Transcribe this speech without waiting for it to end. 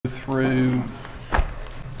through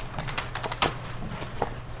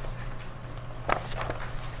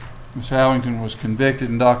Ms. Howington was convicted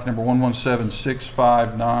in docket number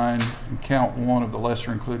 117659 in count 1 of the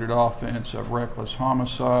lesser included offense of reckless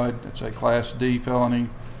homicide. It's a Class D felony.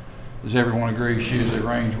 Does everyone agree she is a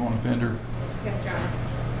range 1 offender? Yes, Your Honor.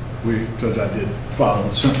 Judge, I did file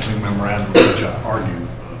a sentencing memorandum, which I argue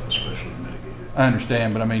especially mitigated. I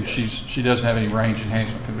understand, but I mean, she doesn't have any range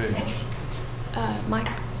enhancement convictions. Mike,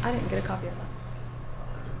 I didn't get a copy of that.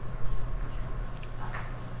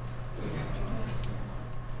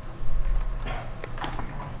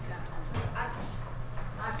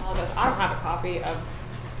 I apologize. I don't have a copy of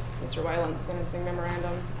Mr. Whalen's sentencing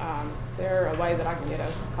memorandum. Is there a way that I can get a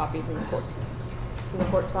copy from the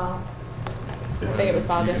court's file? I think it was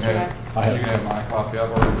filed yesterday. You can have my copy. I've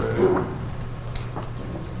already read it.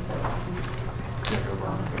 Yeah, go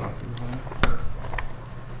burn a copy.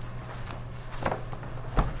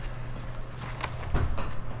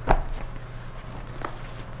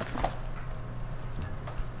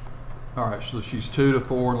 All right, so she's 2 to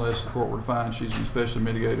 4 unless the court were to find she's an especially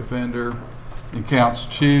mitigated offender. In counts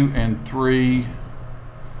 2 and 3,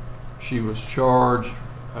 she was charged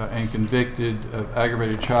and convicted of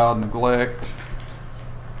aggravated child neglect,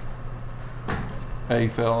 a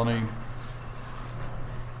felony.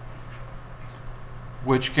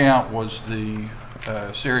 Which count was the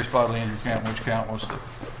serious bodily injury count? Which count was the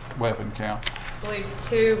weapon count? I believe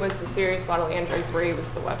 2 was the serious bodily injury, 3 was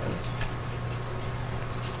the weapon.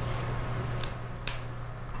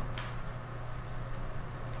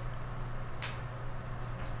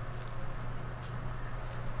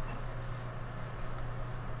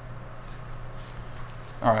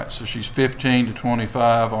 All right, so she's 15 to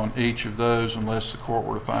 25 on each of those unless the court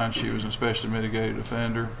were to find she was an especially mitigated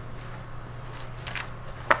offender.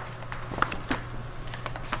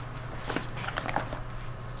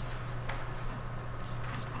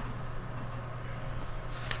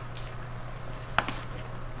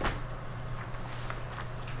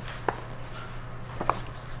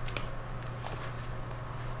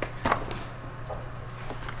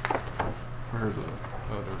 Where are the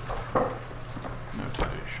other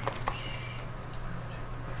notations?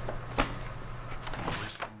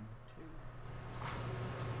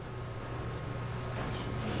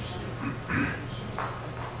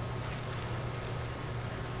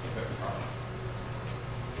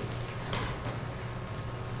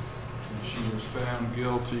 She was found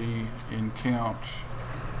guilty in count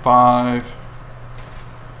 5,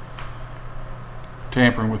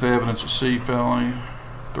 tampering with evidence, a C felony,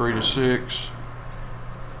 3 to 6.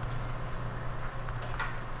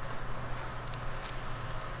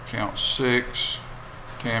 Count 6,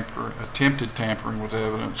 attempted tampering with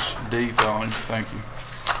evidence, D felony. Thank you.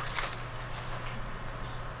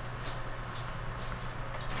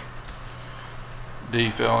 D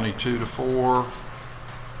felony, 2 to 4.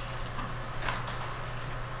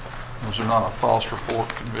 Was there not a false report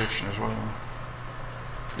conviction as well?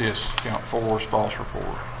 Yes, count 4 is false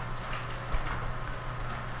report.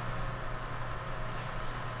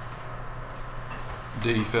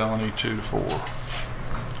 D felony, 2 to 4.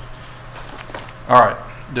 All right.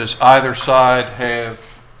 Does either side have,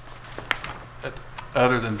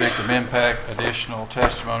 other than victim impact, additional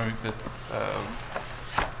testimony that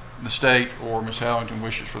the state or Ms. Howington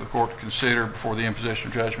wishes for the court to consider before the imposition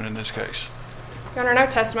of judgment in this case? Your Honor,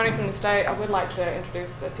 no testimony from the state. I would like to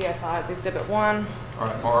introduce the PSI as Exhibit 1. All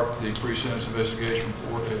right, mark the pre-sentence investigation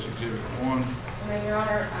report as Exhibit 1. And then, Your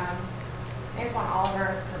Honor, Antoine Oliver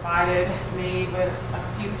has provided me with a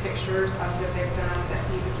few pictures of the victim that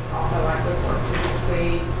he would just also like the court to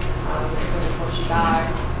see before she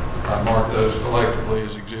died. All right, mark those collectively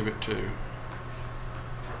as Exhibit 2.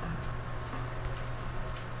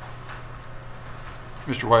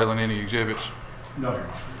 Mr. Whalen, any exhibits? No, Your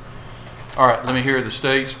Honor. All right, let me hear the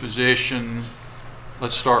state's position.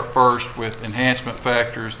 Let's start first with enhancement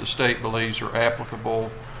factors the state believes are applicable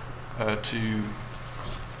to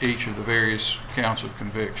each of the various counts of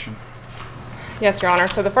conviction. Yes, Your Honor.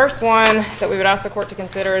 So the first one that we would ask the court to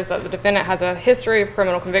consider is that the defendant has a history of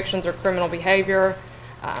criminal convictions or criminal behavior.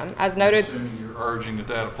 As noted, Assuming you're urging that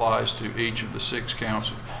that applies to each of the 6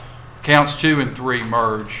 counts. Counts 2 and 3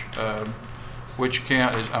 merge. Which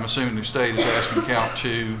count is, I'm assuming the state is asking count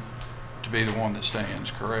 2 to be the one that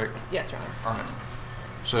stands, correct? yes, Your Honor. All right.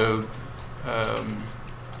 So,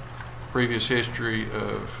 previous history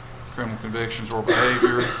of criminal convictions or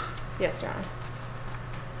behavior. Yes, Your Honor.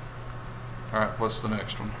 All right, what's the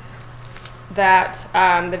next one? That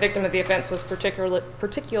the victim of the offense was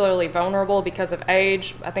particularly vulnerable because of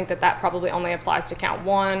age. I think that probably only applies to count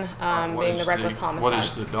 1, being the reckless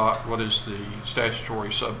homicide. What is the statutory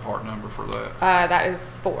subpart number for that? That is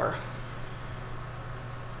 4.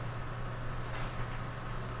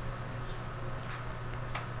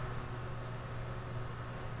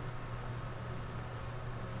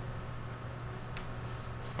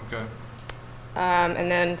 Okay. And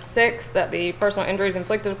then 6, that the personal injuries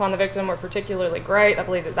inflicted upon the victim were particularly great. I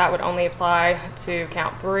believe that that would only apply to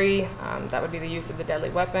count 3. That would be the use of the deadly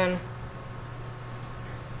weapon.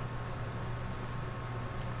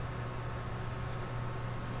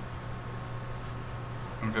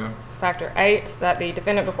 Okay. Factor 8, that the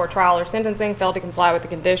defendant before trial or sentencing failed to comply with the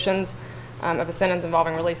conditions of a sentence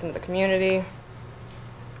involving release into the community.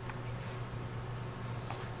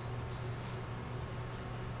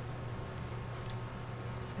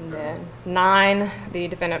 And then 9, the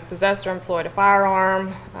defendant possessed or employed a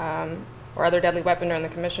firearm or other deadly weapon during the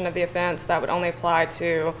commission of the offense. That would only apply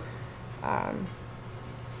to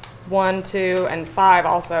 1, 2, and 5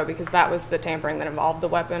 also, because that was the tampering that involved the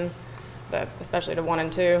weapon, but especially to 1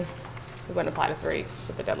 and 2. It wouldn't apply to 3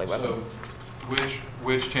 with the deadly weapon. So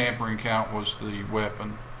which tampering count was the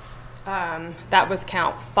weapon? That was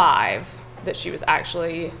count 5, that she was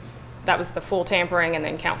actually... That was the full tampering, and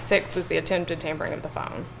then count 6 was the attempted tampering of the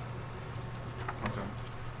phone. Okay.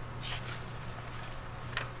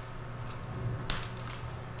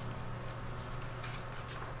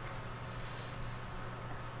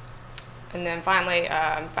 And then finally,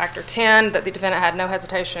 factor 10, that the defendant had no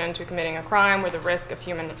hesitation to committing a crime where the risk of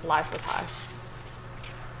human life was high.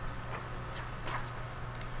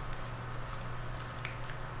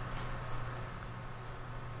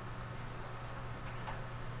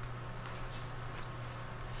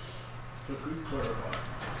 So could you clarify?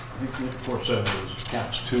 I think the court said it was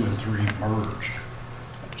counts 2 and 3 merged.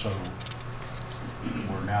 So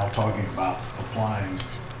we're now talking about applying.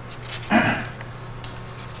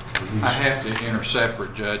 I have to enter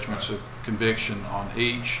separate judgments of conviction on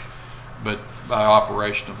each, but by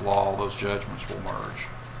operation of law, those judgments will merge.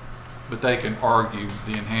 But they can argue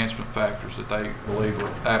the enhancement factors that they believe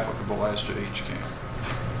are applicable as to each count.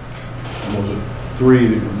 And was it 3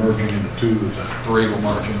 that were merging into 2? Is that 3 will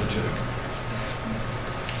merge into 2.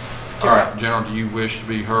 All right, General, do you wish to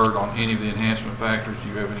be heard on any of the enhancement factors? Do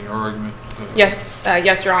you have any argument?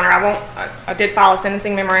 Yes, Your Honor. I did file a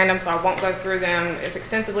sentencing memorandum, so I won't go through them as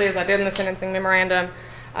extensively as I did in the sentencing memorandum.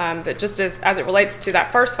 But just as it relates to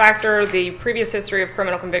that first factor, the previous history of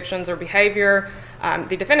criminal convictions or behavior,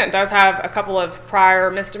 the defendant does have a couple of prior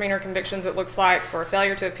misdemeanor convictions, it looks like, for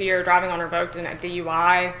failure to appear, driving unrevoked, and a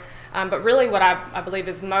DUI. But really what I believe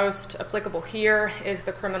is most applicable here is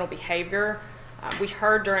the criminal behavior. We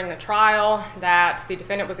heard during the trial that the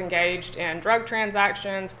defendant was engaged in drug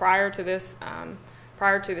transactions prior to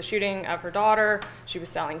the shooting of her daughter. She was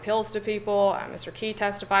selling pills to people. Mr. Key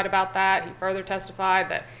testified about that. He further testified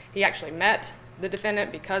that he actually met the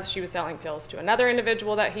defendant because she was selling pills to another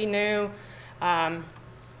individual that he knew.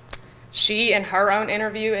 She, in her own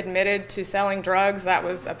interview, admitted to selling drugs. That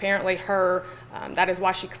was apparently her. That is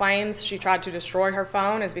why she claims she tried to destroy her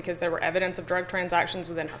phone, is because there were evidence of drug transactions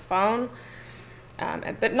within her phone.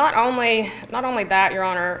 But not only that, Your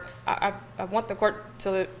Honor, I want the court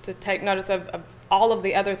to take notice of all of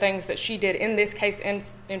the other things that she did in this case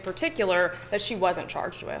in particular that she wasn't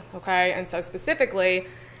charged with, okay? And so specifically,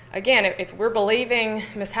 again, if we're believing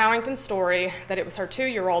Ms. Howington's story that it was her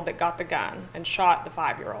 2-year-old that got the gun and shot the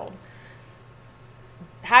 5-year-old,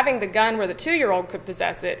 having the gun where the 2-year-old could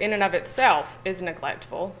possess it in and of itself is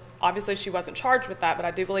neglectful. Obviously, she wasn't charged with that, but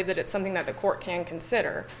I do believe that it's something that the court can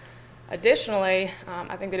consider. Additionally,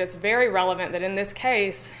 I think that it's very relevant that in this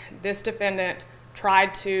case, this defendant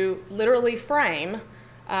tried to literally frame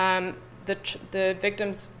the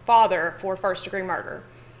victim's father for first-degree murder.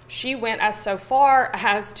 She went so far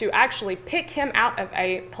as to actually pick him out of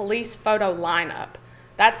a police photo lineup.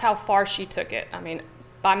 That's how far she took it. I mean,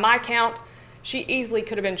 by my count, she easily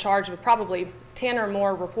could have been charged with probably 10 or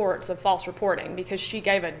more reports of false reporting because she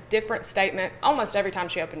gave a different statement almost every time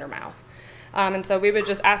she opened her mouth. And so we would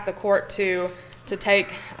just ask the court to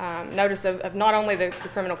take notice of not only the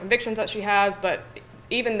criminal convictions that she has, but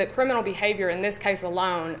even the criminal behavior in this case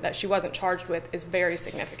alone that she wasn't charged with is very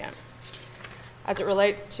significant. As it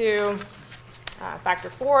relates to factor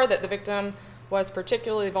 4, that the victim was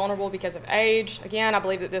particularly vulnerable because of age, again, I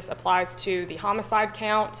believe that this applies to the homicide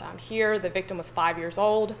count. Here, the victim was 5 years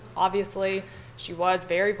old. Obviously, she was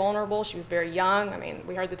very vulnerable. She was very young. I mean,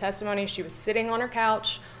 we heard the testimony. She was sitting on her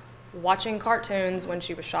couch watching cartoons when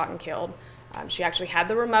she was shot and killed. She actually had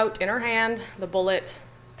the remote in her hand. The bullet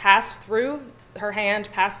passed through her hand,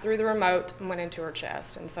 passed through the remote, and went into her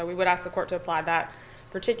chest. And so we would ask the court to apply that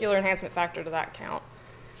particular enhancement factor to that count.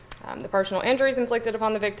 The personal injuries inflicted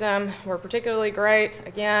upon the victim were particularly great.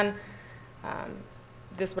 Again,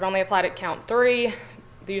 this would only apply to count 3,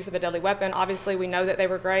 the use of a deadly weapon. Obviously, we know that they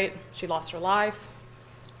were great. She lost her life.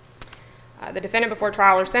 The defendant before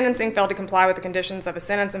trial or sentencing failed to comply with the conditions of a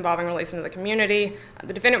sentence involving release into the community.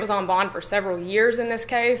 The defendant was on bond for several years in this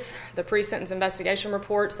case. The pre-sentence investigation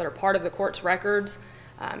reports that are part of the court's records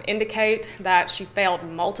indicate that she failed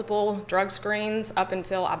multiple drug screens up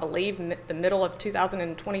until, I believe, the middle of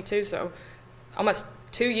 2022, so almost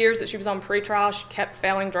 2 years that she was on pretrial. She kept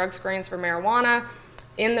failing drug screens for marijuana.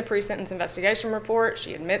 In the pre-sentence investigation report,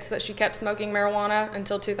 she admits that she kept smoking marijuana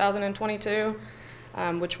until 2022.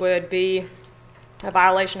 Which would be a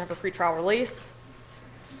violation of her pretrial release.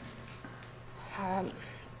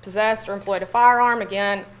 Possessed or employed a firearm.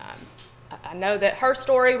 Again, I know that her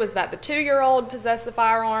story was that the 2-year-old possessed the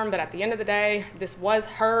firearm, but at the end of the day, this was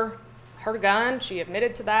her gun. She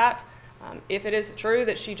admitted to that. If it is true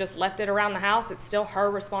that she just left it around the house, it's still her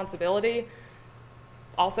responsibility.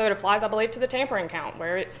 Also, it applies, I believe, to the tampering count,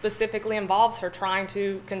 where it specifically involves her trying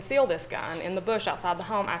to conceal this gun in the bush outside the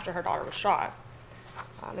home after her daughter was shot.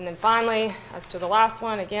 And then finally, as to the last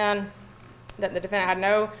one, again, that the defendant had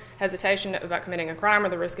no hesitation about committing a crime or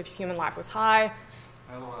the risk of human life was high.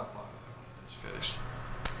 How do I apply that in this case?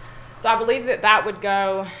 So I believe that that would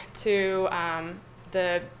go to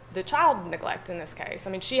the child neglect in this case.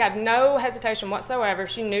 I mean, she had no hesitation whatsoever.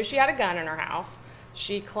 She knew she had a gun in her house.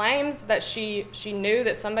 She claims that she knew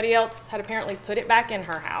that somebody else had apparently put it back in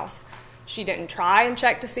her house. She didn't try and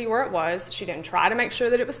check to see where it was. She didn't try to make sure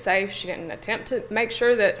that it was safe. She didn't attempt to make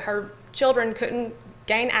sure that her children couldn't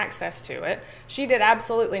gain access to it. She did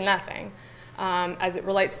absolutely nothing as it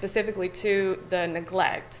relates specifically to the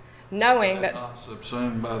neglect, knowing that... That's not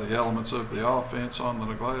subsumed by the elements of the offense on the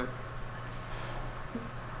neglect?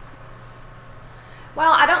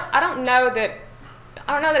 Well, I don't know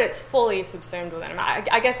that it's fully subsumed within them.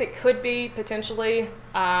 I guess it could be potentially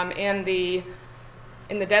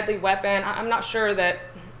in the deadly weapon. I'm not sure that,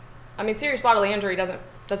 I mean, serious bodily injury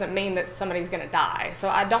doesn't mean that somebody's going to die. So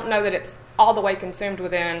I don't know that it's all the way consumed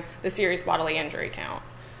within the serious bodily injury count.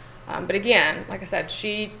 But again, like I said,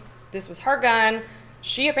 this was her gun.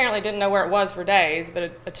 She apparently didn't know where it was for days,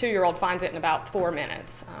 but a 2-year-old finds it in about 4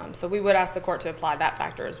 minutes. So we would ask the court to apply that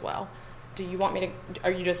factor as well. Do you want me to,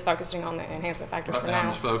 are you just focusing on the enhancement factors for now? I'm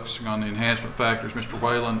just focusing on the enhancement factors. Mr.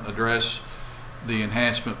 Whalen, address the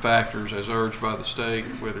enhancement factors as urged by the state,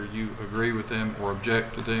 whether you agree with them or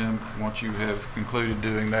object to them. Once you have concluded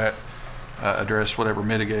doing that, address whatever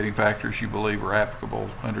mitigating factors you believe are applicable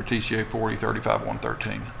under TCA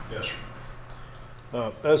 40-35-113. Yes,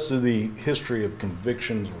 sir. As to the history of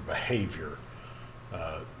convictions or behavior,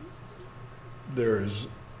 there is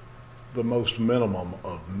the most minimum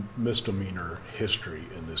of misdemeanor history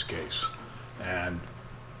in this case. And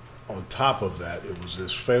on top of that, it was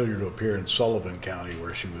this failure to appear in Sullivan County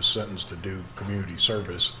where she was sentenced to do community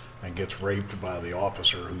service and gets raped by the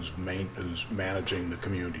officer who's managing the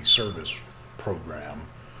community service program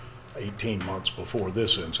 18 months before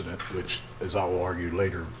this incident, which, as I will argue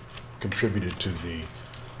later, contributed to the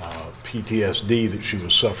PTSD that she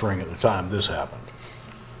was suffering at the time this happened.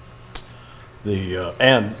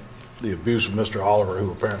 And the abuse of Mr. Oliver,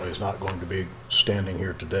 who apparently is not going to be standing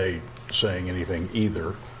here today saying anything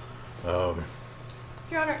either.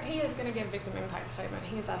 Your Honor, he is going to give a victim impact statement.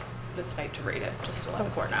 He's asked the state to read it, just to let the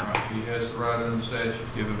court know. He has the right under the statute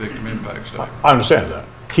to give a victim impact statement. I understand that.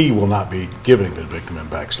 He will not be giving the victim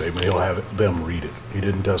impact statement. He'll have them read it. He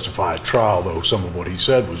didn't testify at trial, though some of what he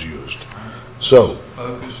said was used. So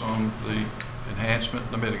focus on the enhancement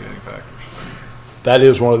and the mitigating factors. That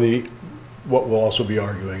is one of what we'll also be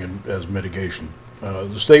arguing as mitigation.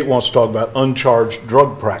 The state wants to talk about uncharged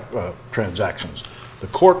drug transactions. The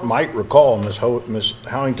court might recall Ms.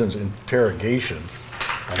 Howington's interrogation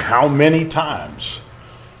and how many times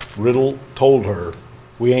Riddle told her,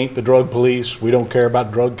 "We ain't the drug police. We don't care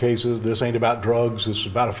about drug cases. This ain't about drugs. This is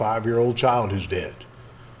about a 5-year-old child who's dead."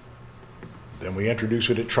 Then we introduce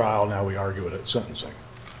it at trial. Now we argue it at sentencing,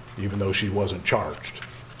 even though she wasn't charged.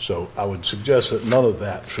 So I would suggest that none of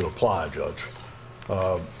that should apply, Judge.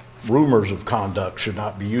 Rumors of conduct should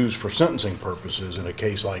not be used for sentencing purposes in a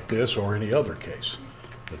case like this or any other case.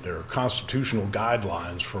 That there are constitutional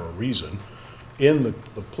guidelines for a reason. In the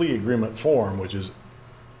plea agreement form, which is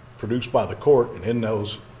produced by the court and in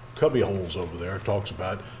those cubby holes over there, talks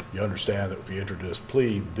about, you understand that if you enter this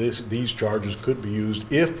plea, these charges could be used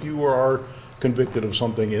if you are convicted of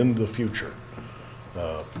something in the future.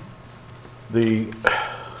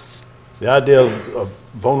 The idea of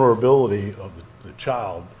vulnerability of the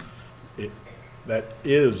child, that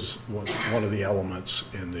is one of the elements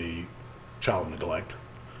in the child neglect.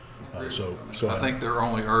 I think they're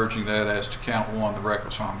only urging that as to count one, the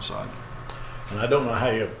reckless homicide. And I don't know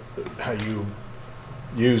how you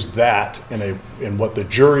use that in what the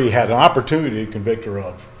jury had an opportunity to convict her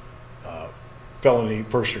of, felony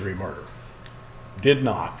first-degree murder. Did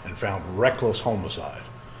not, and found reckless homicide.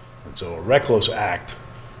 And so a reckless act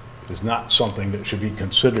is not something that should be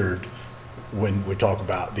considered when we talk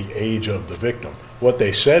about the age of the victim. What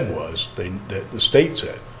they said was, that the state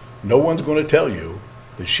said, no one's going to tell you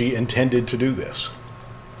that she intended to do this.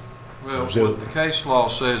 Well, what the case law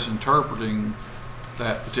says interpreting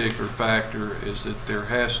that particular factor is that there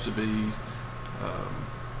has to be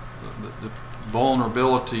the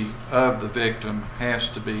vulnerability of the victim has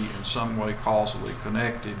to be in some way causally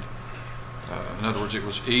connected. In other words, it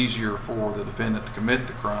was easier for the defendant to commit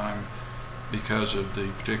the crime because of the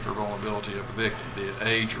particular vulnerability of the victim, be it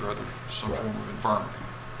age or some form of infirmity.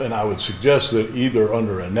 And I would suggest that either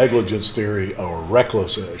under a negligence theory or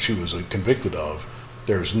reckless she was convicted of,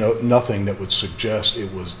 there's nothing that would suggest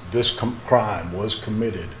it was this crime was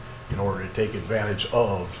committed in order to take advantage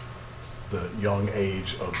of the young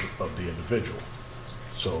age of the individual.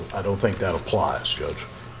 So I don't think that applies, Judge.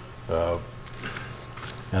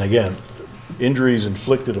 And again, injuries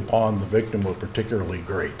inflicted upon the victim were particularly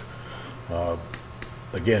great.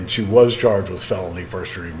 Again, she was charged with felony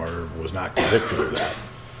first-degree murder, was not convicted of that.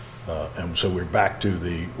 And so we're back to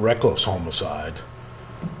the reckless homicide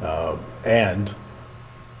and...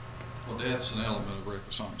 Well, death's an element of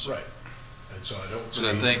reckless homicide. Right. And so I don't see...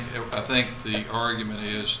 But I think the argument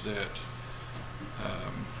is that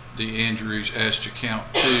the injuries as to count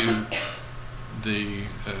two, the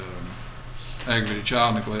aggravated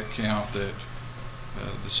child neglect count, that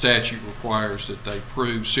the statute requires that they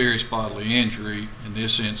prove serious bodily injury. In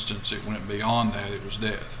this instance, it went beyond that, it was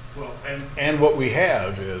death. Well, and what we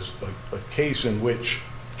have is a case in which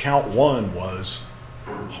count one was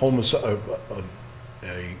homicide,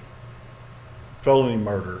 a felony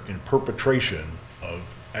murder in perpetration of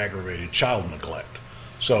aggravated child neglect.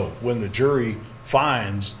 So when the jury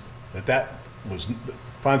finds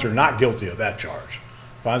finds her not guilty of that charge,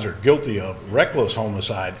 finds her guilty of reckless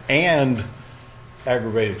homicide and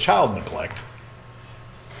aggravated child neglect,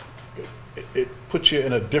 it puts you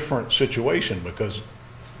in a different situation, because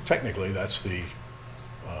technically that's the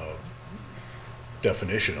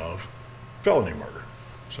definition of felony murder.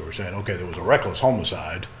 So we're saying, okay, there was a reckless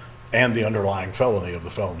homicide and the underlying felony of the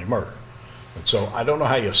felony murder. And so I don't know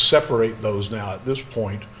how you separate those now at this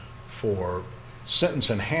point for sentence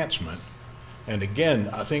enhancement. And again,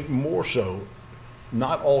 I think more so,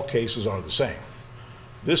 not all cases are the same.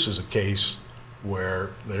 This is a case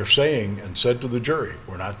where they're saying and said to the jury,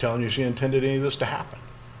 we're not telling you she intended any of this to happen.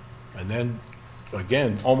 And then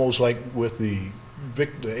again, almost like with the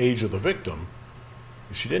age of the victim,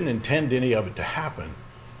 if she didn't intend any of it to happen,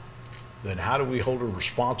 then how do we hold her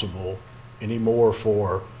responsible anymore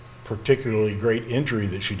for particularly great injury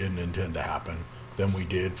that she didn't intend to happen than we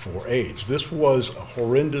did for age? This was a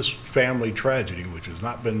horrendous family tragedy which has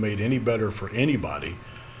not been made any better for anybody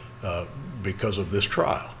because of this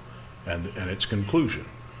trial and its conclusion.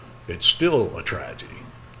 It's still a tragedy,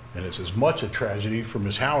 and it's as much a tragedy for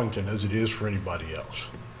Ms. Howington as it is for anybody else.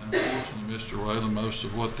 Unfortunately, Mr. Whalen, most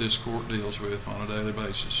of what this court deals with on a daily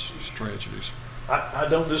basis is tragedies. I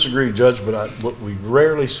don't disagree, Judge, but we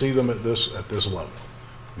rarely see them at this level.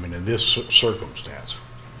 I mean, in this circumstance.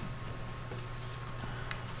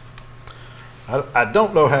 I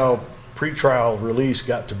don't know how pretrial release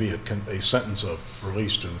got to be a sentence of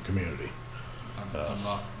release to the community. I'm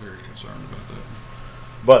not very concerned about that.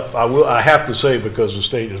 But I have to say, because the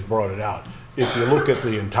state has brought it out, if you look at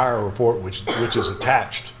the entire report, which is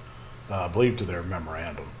attached, I believe, to their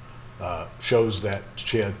memorandum, shows that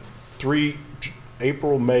she had 3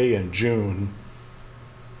 April, May, and June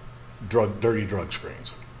dirty drug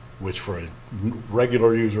screens, which for a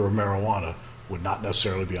regular user of marijuana would not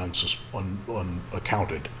necessarily be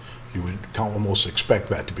unaccounted. You would almost expect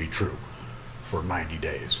that to be true for 90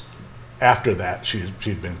 days. After that,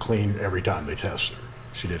 she'd been clean every time they tested her.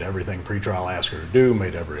 She did everything pretrial asked her to do,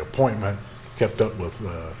 made every appointment, kept up with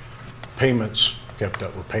payments, kept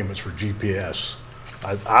up with payments for GPS.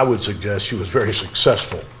 I would suggest she was very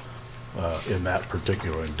successful in that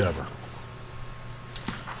particular endeavor.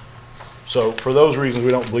 So for those reasons,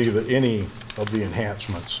 we don't believe that any of the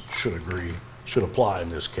enhancements should apply in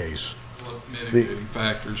this case. What mitigating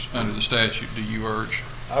factors under the statute do you urge?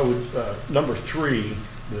 I would, number 3,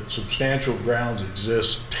 that substantial grounds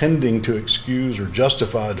exist tending to excuse or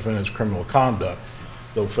justify a defendant's criminal conduct.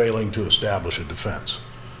 though failing to establish a defense.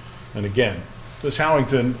 And again, Ms.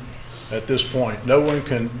 Howington, at this point, no one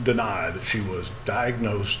can deny that she was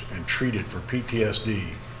diagnosed and treated for PTSD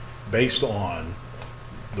based on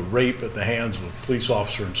the rape at the hands of a police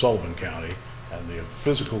officer in Sullivan County and the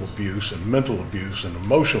physical abuse and mental abuse and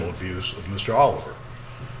emotional abuse of Mr. Oliver,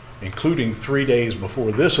 including 3 days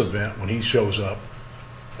before this event when he shows up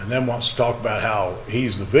and then wants to talk about how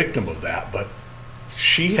he's the victim of that. But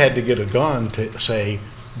she had to get a gun to say,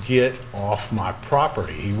 get off my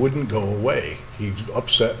property. He wouldn't go away. He's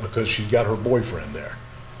upset because she's got her boyfriend there.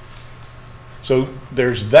 So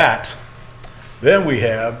there's that. Then we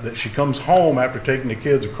have that she comes home after taking the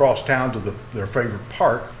kids across town to their favorite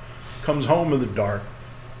park, comes home in the dark,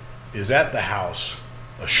 is at the house,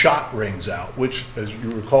 a shot rings out, which, as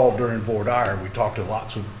you recall during voir dire, we talked to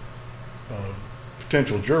lots of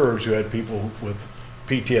potential jurors who had people with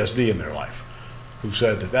PTSD in their life, who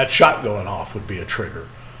said that that shot going off would be a trigger.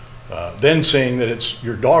 Then saying that it's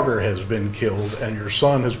your daughter has been killed and your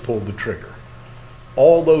son has pulled the trigger.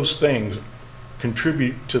 All those things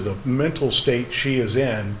contribute to the mental state she is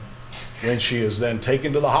in when she is then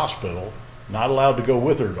taken to the hospital, not allowed to go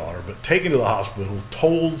with her daughter, but taken to the hospital,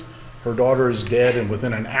 told her daughter is dead, and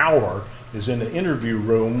within an hour is in the interview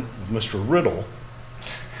room with Mr. Riddle.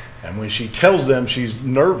 And when she tells them she's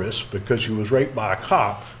nervous because she was raped by a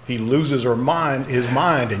cop, he loses his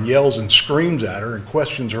mind and yells and screams at her and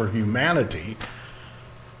questions her humanity.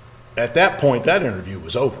 At that point, that interview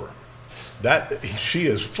was over. She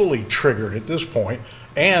is fully triggered at this point,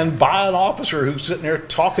 and by an officer who's sitting there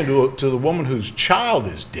talking to the woman whose child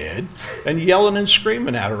is dead and yelling and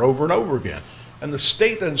screaming at her over and over again. And the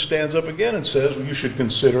state then stands up again and says, well, you should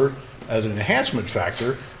consider as an enhancement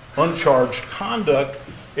factor uncharged conduct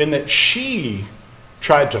in that she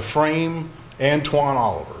tried to frame Antoine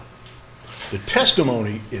Oliver. The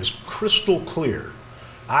testimony is crystal clear.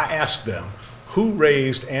 I asked them, who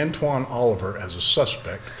raised Antoine Oliver as a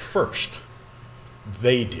suspect first?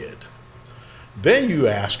 They did. Then you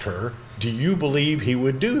asked her, do you believe he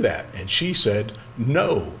would do that? And she said,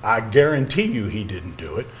 no, I guarantee you he didn't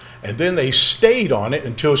do it. And then they stayed on it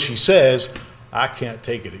until she says, I can't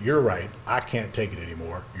take it. You're right. I can't take it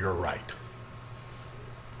anymore. You're right.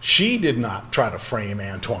 She did not try to frame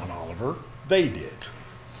Antoine Oliver. They did.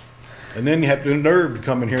 And then you have the nerve to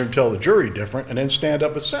come in here and tell the jury different and then stand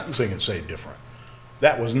up at sentencing and say different.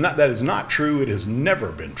 That is not true. It has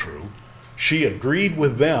never been true. She agreed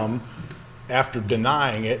with them after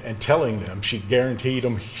denying it and telling them she guaranteed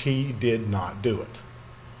them he did not do it.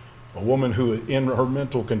 A woman who in her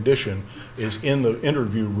mental condition is in the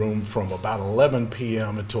interview room from about 11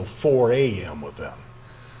 p.m. until 4 a.m. with them.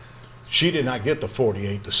 She did not get the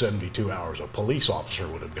 48 to 72 hours a police officer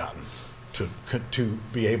would have gotten to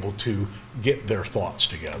be able to get their thoughts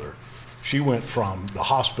together. She went from the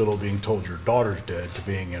hospital being told your daughter's dead to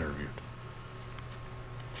being interviewed.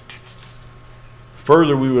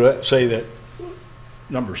 Further, we would say that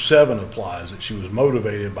number 7 applies, that she was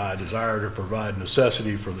motivated by a desire to provide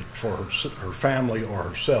necessity for her family or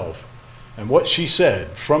herself. And what she said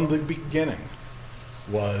from the beginning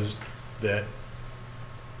was that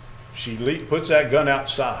she puts that gun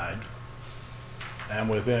outside, and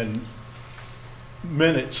within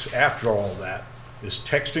minutes after all that is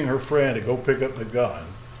texting her friend to go pick up the gun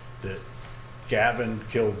that Gavin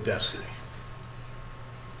killed Destiny.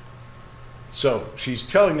 So she's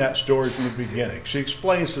telling that story from the beginning. She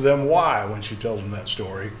explains to them why, when she tells them that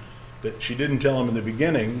story, that she didn't tell them in the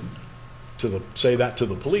beginning to say that to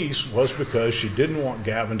the police was because she didn't want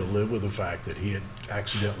Gavin to live with the fact that he had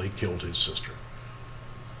accidentally killed his sister.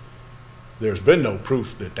 There's been no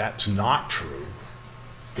proof that that's not true,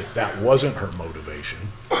 that that wasn't her motivation.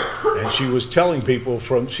 And she was telling people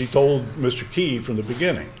she told Mr. Key from the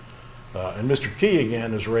beginning. And Mr. Key,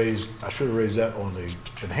 again, is raised, I should have raised that on the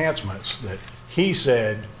enhancements, that he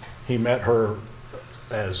said he met her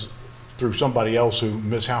through somebody else who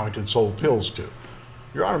Ms. Howington sold pills to.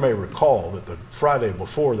 Your Honor may recall that the Friday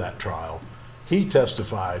before that trial, he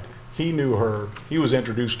testified he knew her, he was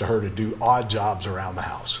introduced to her to do odd jobs around the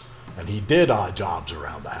house. And he did odd jobs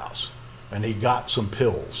around the house. And he got some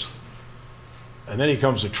pills. And then he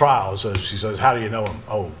comes to trial, she says, how do you know him?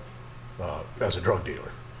 Oh, as a drug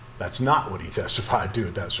dealer. That's not what he testified to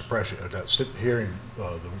at that suppression, at that hearing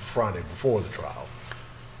the Friday before the trial.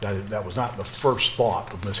 That was not the first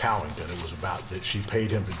thought of Ms. Howington. It was about that she paid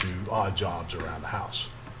him to do odd jobs around the house.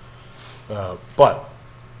 But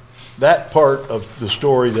that part of the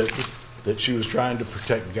story that she was trying to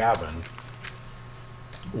protect Gavin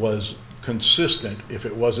was consistent if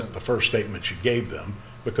it wasn't the first statement she gave them,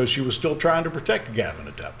 because she was still trying to protect Gavin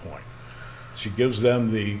at that point. She gives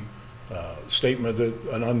them the Statement that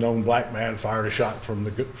an unknown black man fired a shot from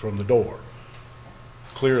the door.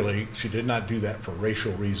 Clearly, she did not do that for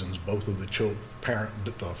racial reasons. Both of the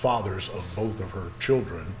fathers of both of her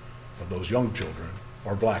children, of those young children,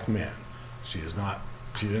 are black men. She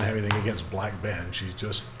didn't have anything against black men. She's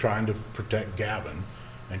just trying to protect Gavin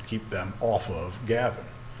and keep them off of Gavin.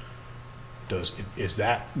 Is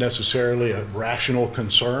that necessarily a rational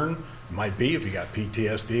concern? It might be if you got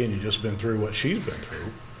PTSD and you've just been through what she's been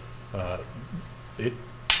through. It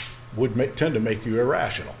would tend to make you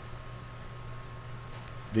irrational.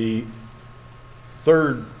 The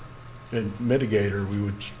third mitigator we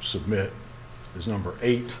would submit is number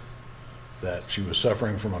 8, that she was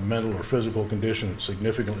suffering from a mental or physical condition that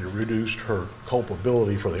significantly reduced her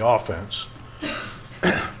culpability for the offense.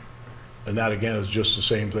 And that, again, is just the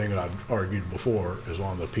same thing that I've argued before, is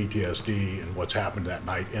on the PTSD and what's happened that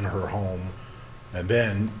night in her home, and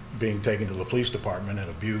then being taken to the police department and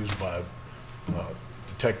abused by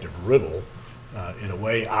Detective Riddle in a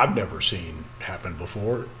way I've never seen happen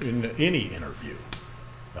before in any interview,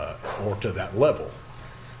 or to that level.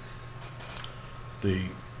 The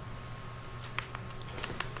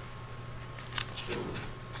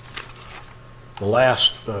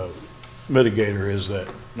last mitigator is that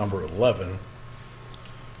number 11.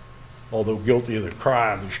 Although guilty of the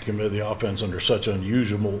crime, she committed the offense under such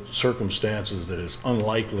unusual circumstances that it's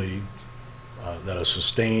unlikely that a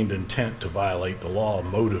sustained intent to violate the law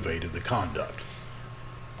motivated the conduct.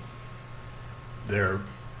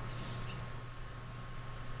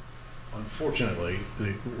 Unfortunately,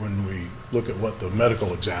 when we look at what the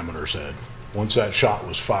medical examiner said, once that shot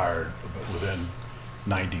was fired, within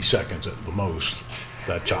 90 seconds at the most,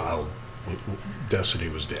 that child, Destiny,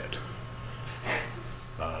 was dead.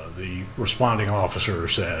 The responding officer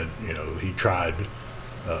said, he tried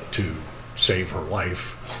to save her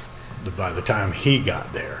life. By the time he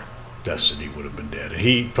got there, Destiny would have been dead. And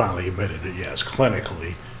he finally admitted that, yes,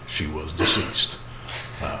 clinically, she was deceased.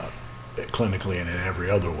 Clinically and in every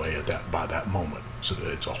other way by that moment. So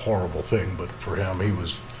it's a horrible thing, but for him,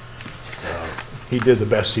 he did the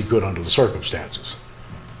best he could under the circumstances.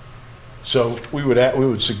 So we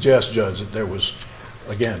would suggest, Judge, that there was,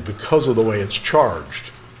 again, because of the way it's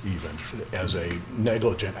charged, even as a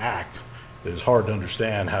negligent act, it is hard to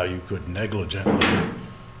understand how you could negligently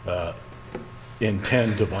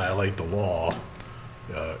intend to violate the law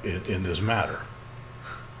in this matter,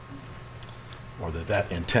 or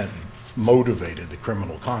that intent motivated the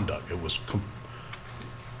criminal conduct. It was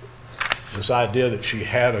this idea that she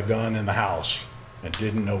had a gun in the house and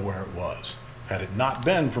didn't know where it was. Had it not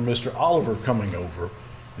been for Mr. Oliver coming over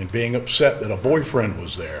and being upset that a boyfriend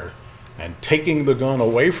was there and taking the gun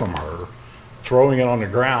away from her, throwing it on the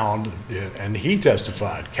ground, and he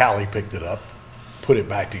testified, Callie picked it up, put it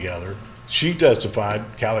back together. She testified,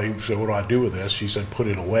 Callie said, "What do I do with this?" She said, "Put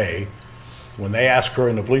it away." When they asked her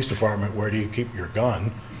in the police department, "Where do you keep your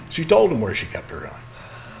gun?" she told them where she kept her gun.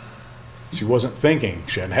 She wasn't thinking,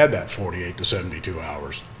 she hadn't had that 48 to 72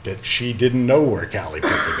 hours, that she didn't know where Callie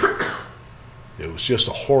put the gun. It was just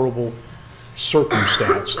a horrible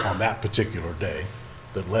circumstance on that particular day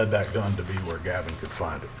that led that gun to be where Gavin could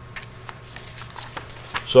find it.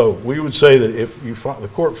 So we would say that if the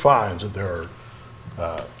court finds that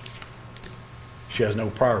she has no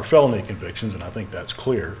prior felony convictions, and I think that's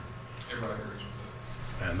clear,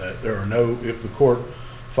 and that if the court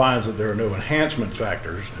finds that there are no enhancement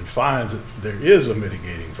factors and finds that there is a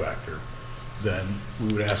mitigating factor, then we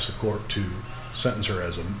would ask the court to sentence her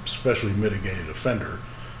as a specially mitigated offender.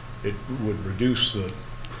 It would reduce the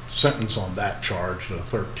sentence on that charge to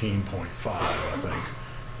 13.5, I think,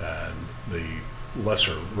 and the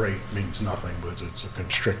lesser rate means nothing, but it's a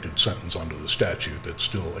constricted sentence under the statute that's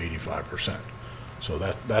still 85%. So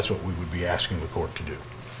that's what we would be asking the court to do.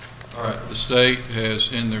 All right, the state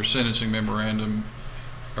has in their sentencing memorandum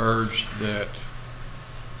urged that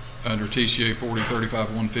under TCA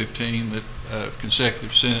 4035-115 that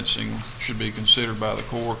consecutive sentencing should be considered by the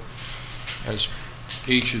court. As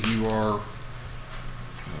each of you are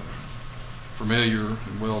familiar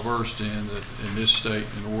and well versed in, that in this state,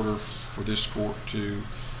 in order for this court to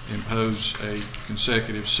impose a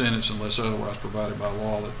consecutive sentence unless otherwise provided by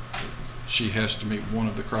law, that she has to meet one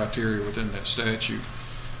of the criteria within that statute.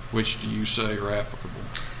 Which do you say are applicable?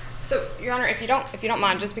 So, Your Honor, if you don't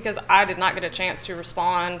mind, just because I did not get a chance to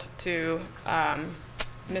respond to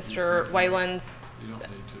Mr. Whalen's. You don't need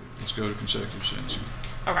to. Let's go to consecutive sentencing.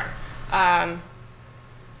 Okay.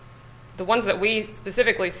 The ones that we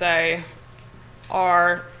specifically say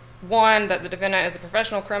are, one, that the defendant is a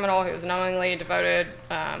professional criminal who has knowingly devoted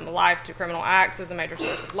life to criminal acts as a major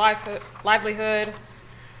source of livelihood,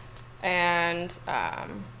 and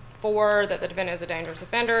 4, that the defendant is a dangerous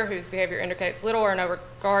offender whose behavior indicates little or no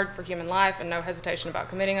regard for human life and no hesitation about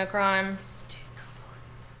committing a crime.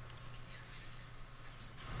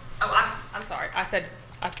 Oh, I'm sorry. I said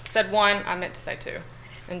 1. I meant to say 2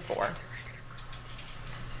 and 4. Okay,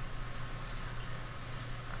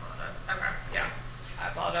 yeah. I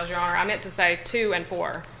apologize, Your Honor. I meant to say 2 and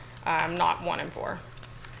 4, not 1 and 4.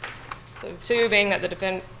 So 2 being that the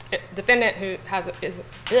defendant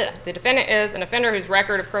is an offender whose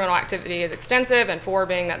record of criminal activity is extensive, and 4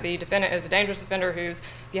 being that the defendant is a dangerous offender whose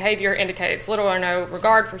behavior indicates little or no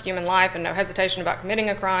regard for human life and no hesitation about committing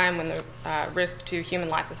a crime when the risk to human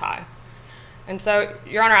life is high. And so,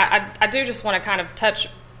 Your Honor, I do just want to kind of touch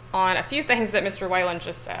on a few things that Mr. Whalen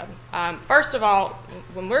just said. First of all,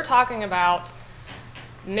 when we're talking about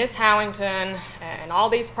Ms. Howington and all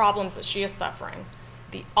these problems that she is suffering,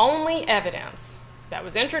 the only evidence that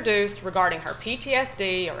was introduced regarding her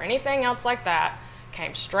PTSD or anything else like that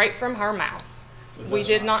came straight from her mouth. We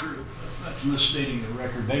did not. True. That's misstating the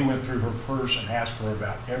record. They went through her purse and asked her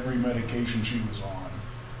about every medication she was on,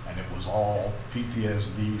 and it was all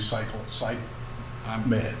PTSD, psych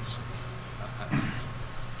meds.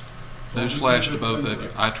 Newsflash to both of you.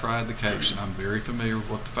 I tried the case. I'm very familiar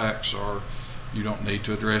with what the facts are. You don't need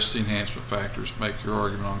to address the enhancement factors. Make your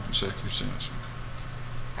argument on consecutive sentencing.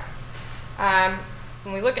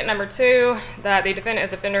 When we look at number 2, that the defendant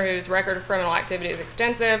is an offender whose record of criminal activity is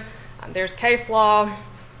extensive, there's case law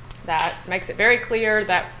that makes it very clear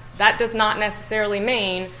that that does not necessarily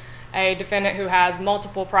mean a defendant who has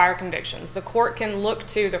multiple prior convictions. The court can look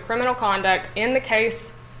to the criminal conduct in the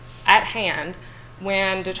case at hand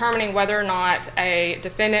when determining whether or not a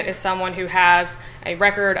defendant is someone who has a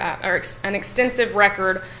record or an extensive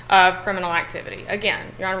record of criminal activity. Again,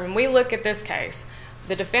 Your Honor, when we look at this case,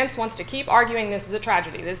 the defense wants to keep arguing this is a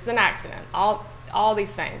tragedy, this is an accident, all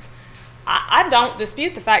these things. I don't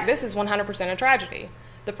dispute the fact this is 100% a tragedy.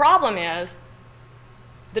 The problem is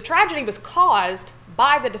the tragedy was caused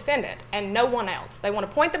by the defendant and no one else. They want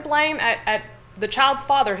to point the blame at the child's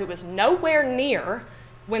father, who was nowhere near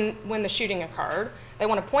when the shooting occurred. They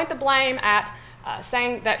want to point the blame at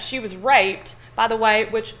saying that she was raped, by the way,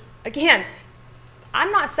 which, again,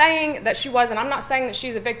 I'm not saying that she wasn't. I'm not saying that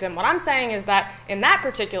she's a victim. What I'm saying is that in that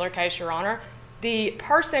particular case, Your Honor, the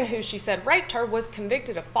person who she said raped her was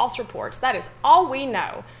convicted of false reports. That is all we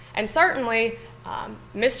know. And certainly,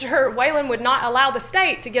 Mr. Whalen would not allow the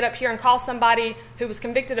state to get up here and call somebody who was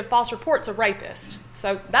convicted of false reports a rapist.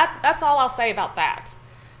 So that's all I'll say about that.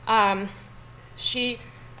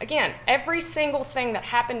 Again, every single thing that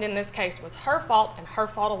happened in this case was her fault and her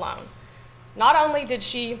fault alone. Not only did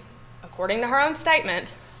she, according to her own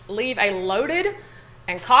statement, leave a loaded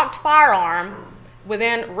and cocked firearm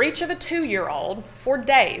within reach of a 2-year-old for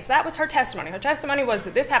days. That was her testimony. Her testimony was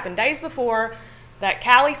that this happened days before, that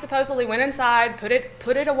Callie supposedly went inside, put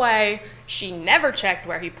it away. She never checked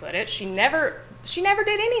where he put it. She never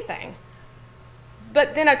did anything.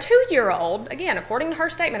 But then a 2-year-old, again, according to her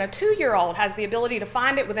statement, a 2-year-old has the ability to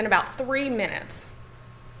find it within about 3 minutes.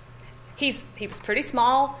 He was pretty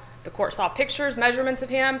small. The court saw pictures, measurements of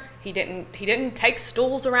him. He didn't take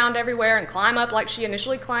stools around everywhere and climb up like she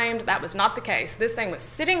initially claimed. That was not the case. This thing was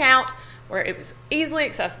sitting out where it was easily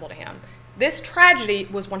accessible to him. This tragedy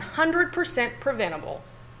was 100% preventable,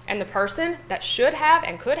 and the person that should have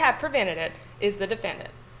and could have prevented it is the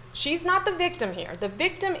defendant. She's not the victim here. The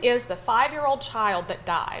victim is the 5-year-old child that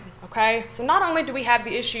died, okay? So not only do we have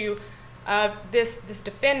the issue of this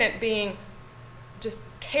defendant being just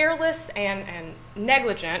careless and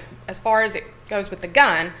negligent as far as it goes with the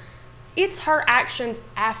gun, it's her actions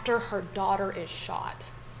after her daughter is shot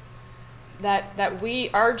that we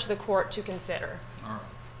urge the court to consider. All right,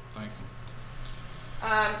 thank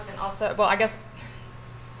you. And also, well, I guess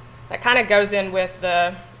that kind of goes in with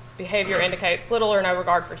the behavior indicates little or no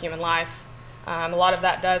regard for human life. A lot of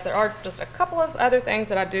that does. There are just a couple of other things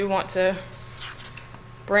that I do want to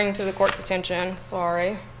bring to the court's attention.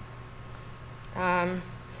 Sorry.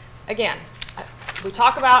 Again, we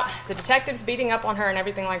talk about the detectives beating up on her and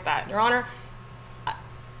everything like that. Your Honor,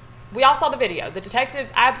 we all saw the video. The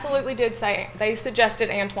detectives absolutely did say they suggested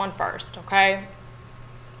Antoine first, okay?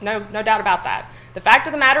 No doubt about that. The fact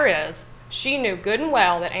of the matter is, she knew good and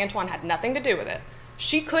well that Antoine had nothing to do with it.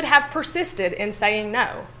 She could have persisted in saying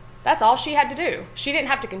no. That's all she had to do. She didn't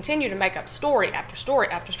have to continue to make up story after story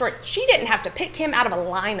after story. She didn't have to pick him out of a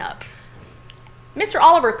lineup. Mr.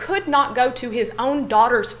 Oliver could not go to his own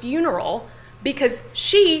daughter's funeral because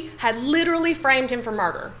she had literally framed him for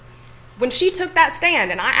murder. When she took that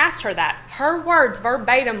stand and I asked her that, her words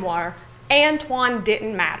verbatim were, Antoine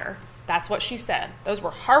didn't matter. That's what she said. Those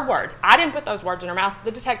were her words. I didn't put those words in her mouth.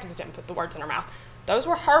 The detectives didn't put the words in her mouth. Those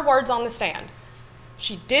were her words on the stand.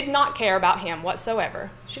 She did not care about him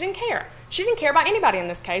whatsoever. She didn't care. She didn't care about anybody in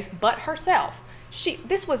this case but herself.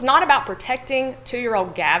 This was not about protecting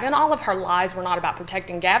 2-year-old Gavin. All of her lies were not about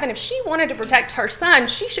protecting Gavin. If she wanted to protect her son,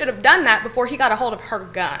 she should have done that before he got a hold of her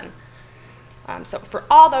gun. So for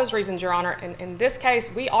all those reasons, Your Honor, in this case,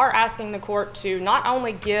 we are asking the court to not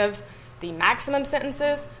only give the maximum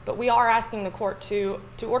sentences, but we are asking the court to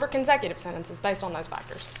order consecutive sentences based on those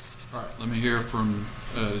factors. All right, let me hear from,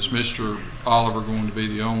 is Mr. Oliver going to be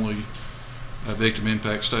the only victim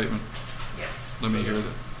impact statement? Yes. Let me hear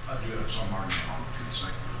that. I do have some argument on it for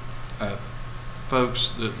the second. Folks,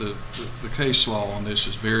 the case law on this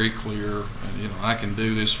is very clear, and I can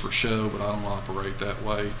do this for show, but I don't operate that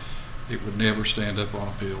way. It would never stand up on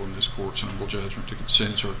appeal in this court's humble judgment to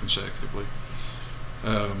sentence her consecutively.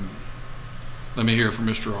 Let me hear from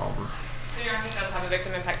Mr. Oliver. So Your Honor, he does have a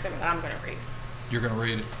victim impact statement that I'm going to read. You're going to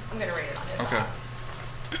read it? I'm going to read it on his Okay.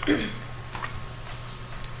 behalf.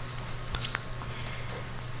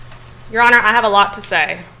 Your Honor, I have a lot to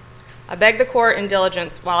say. I beg the court in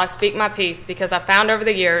diligence while I speak my piece because I've found over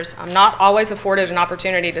the years I'm not always afforded an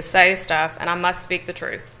opportunity to say stuff, and I must speak the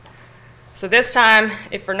truth. So this time,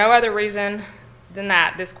 if for no other reason than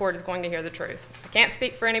that, this court is going to hear the truth. I can't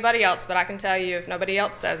speak for anybody else, but I can tell you if nobody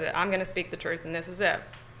else says it, I'm going to speak the truth, and this is it.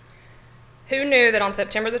 Who knew that on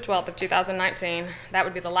September the 12th of 2019, that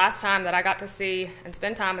would be the last time that I got to see and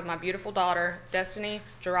spend time with my beautiful daughter, Destiny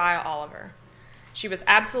Jariah Oliver. She was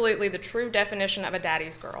absolutely the true definition of a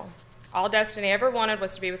daddy's girl. All Destiny ever wanted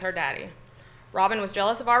was to be with her daddy. Robin was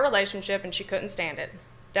jealous of our relationship, and she couldn't stand it.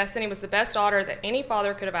 Destiny was the best daughter that any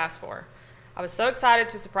father could have asked for. I was so excited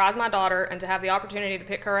to surprise my daughter and to have the opportunity to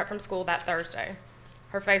pick her up from school that Thursday.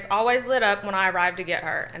 Her face always lit up when I arrived to get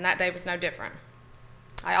her, and that day was no different.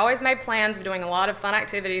 I always made plans of doing a lot of fun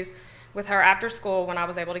activities with her after school when I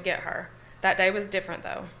was able to get her. That day was different,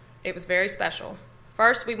 though. It was very special.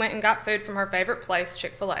 First, we went and got food from her favorite place,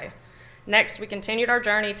 Chick-fil-A. Next, we continued our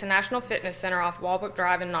journey to National Fitness Center off Walbrook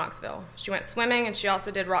Drive in Knoxville. She went swimming, and she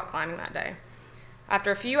also did rock climbing that day.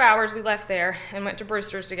 After a few hours, we left there and went to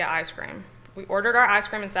Brewster's to get ice cream. We ordered our ice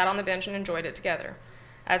cream and sat on the bench and enjoyed it together.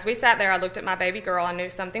 As we sat there, I looked at my baby girl. I knew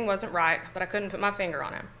something wasn't right, but I couldn't put my finger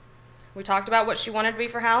on it. We talked about what she wanted to be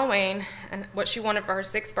for Halloween and what she wanted for her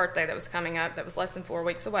 6th birthday that was coming up that was less than 4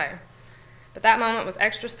 weeks away. But that moment was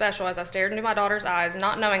extra special as I stared into my daughter's eyes,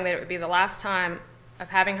 not knowing that it would be the last time of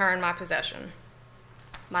having her in my possession.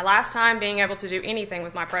 My last time being able to do anything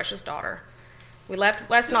with my precious daughter. We left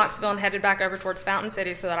West Knoxville and headed back over towards Fountain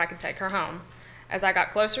City so that I could take her home. As I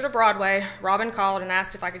got closer to Broadway, Robin called and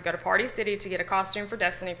asked if I could go to Party City to get a costume for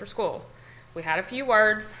Destiny for school. We had a few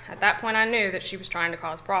words. At that point, I knew that she was trying to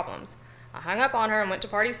cause problems. I hung up on her and went to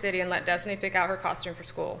Party City and let Destiny pick out her costume for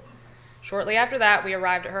school. Shortly after that, we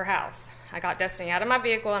arrived at her house. I got Destiny out of my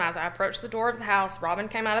vehicle, and as I approached the door of the house, Robin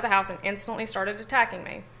came out of the house and instantly started attacking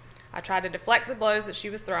me. I tried to deflect the blows that she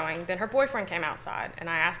was throwing. Then her boyfriend came outside, and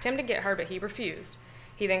I asked him to get her, but he refused.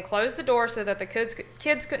 He then closed the door so that the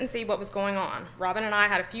kids couldn't see what was going on. Robin and I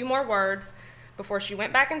had a few more words before she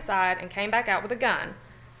went back inside and came back out with a gun.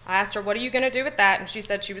 I asked her, "What are you going to do with that?" And she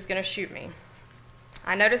said she was going to shoot me.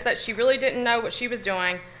 I noticed that she really didn't know what she was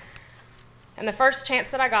doing, and the first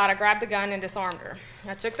chance that I got, I grabbed the gun and disarmed her.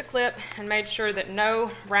 I took the clip and made sure that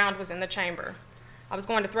no round was in the chamber. I was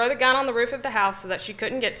going to throw the gun on the roof of the house so that she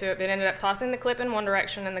couldn't get to it, but ended up tossing the clip in one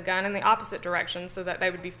direction and the gun in the opposite direction so that they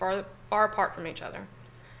would be far apart from each other.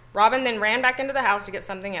 Robin then ran back into the house to get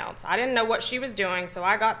something else. I didn't know what she was doing, so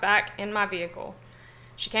I got back in my vehicle.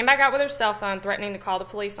 She came back out with her cell phone, threatening to call the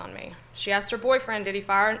police on me. She asked her boyfriend, did he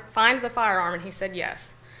find the firearm, and he said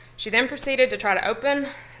yes. She then proceeded to try to open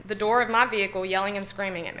the door of my vehicle, yelling and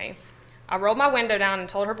screaming at me. I rolled my window down and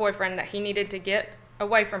told her boyfriend that he needed to get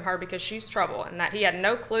away from her because she's trouble, and that he had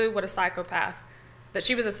no clue that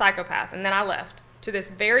she was a psychopath, and then I left. To this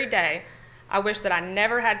very day, I wish that I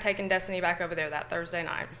never had taken Destiny back over there that Thursday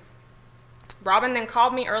night. Robin then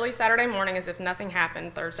called me early Saturday morning as if nothing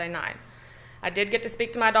happened Thursday night. I did get to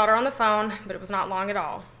speak to my daughter on the phone, but it was not long at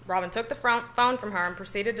all. Robin took the phone from her and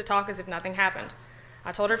proceeded to talk as if nothing happened.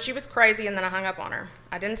 I told her she was crazy, and then I hung up on her.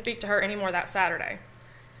 I didn't speak to her anymore that Saturday.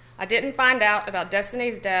 I didn't find out about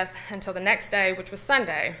Destiny's death until the next day, which was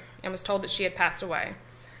Sunday, and was told that she had passed away.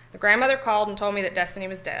 The grandmother called and told me that Destiny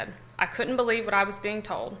was dead. I couldn't believe what I was being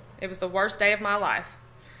told. It was the worst day of my life.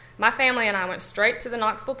 My family and I went straight to the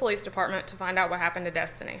Knoxville Police Department to find out what happened to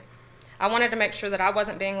Destiny. I wanted to make sure that I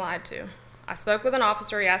wasn't being lied to. I spoke with an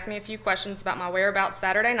officer. He asked me a few questions about my whereabouts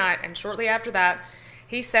Saturday night, and shortly after that,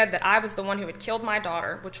 he said that I was the one who had killed my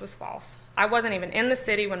daughter, which was false. I wasn't even in the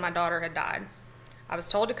city when my daughter had died. I was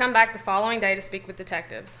told to come back the following day to speak with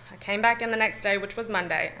detectives. I came back in the next day, which was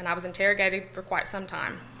Monday, and I was interrogated for quite some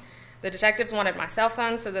time. The detectives wanted my cell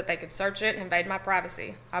phone so that they could search it and invade my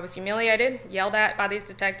privacy. I was humiliated, yelled at by these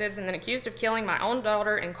detectives, and then accused of killing my own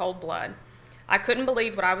daughter in cold blood. I couldn't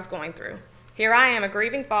believe what I was going through. Here I am, a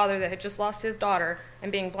grieving father that had just lost his daughter and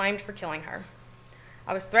being blamed for killing her.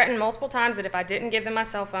 I was threatened multiple times that if I didn't give them my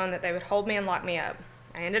cell phone, that they would hold me and lock me up.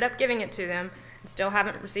 I ended up giving it to them and still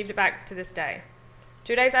haven't received it back to this day.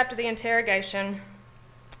 2 days after the interrogation,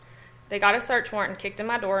 they got a search warrant and kicked in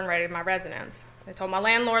my door and raided my residence. They told my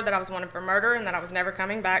landlord that I was wanted for murder and that I was never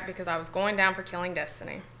coming back because I was going down for killing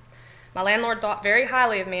Destiny. My landlord thought very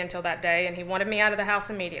highly of me until that day, and he wanted me out of the house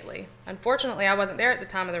immediately. Unfortunately, I wasn't there at the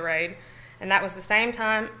time of the raid, and that was the same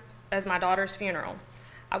time as my daughter's funeral.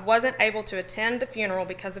 I wasn't able to attend the funeral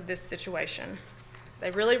because of this situation. They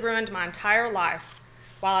really ruined my entire life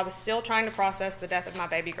while I was still trying to process the death of my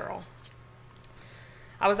baby girl.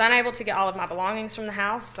 I was unable to get all of my belongings from the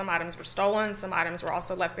house. Some items were stolen, some items were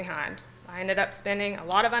also left behind. I ended up spending a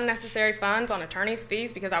lot of unnecessary funds on attorney's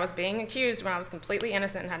fees because I was being accused when I was completely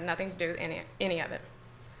innocent and had nothing to do with any of it.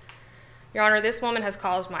 Your Honor, this woman has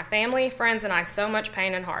caused my family, friends, and I so much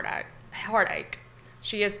pain and heartache.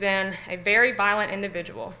 She has been a very violent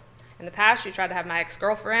individual. In the past, she tried to have my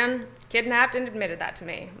ex-girlfriend kidnapped and admitted that to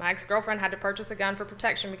me. My ex-girlfriend had to purchase a gun for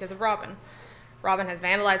protection because of Robin. Robin has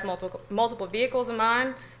vandalized multiple vehicles of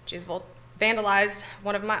mine. She's vandalized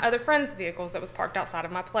one of my other friends' vehicles that was parked outside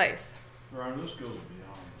of my place. Ron, this goes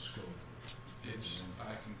beyond the scope.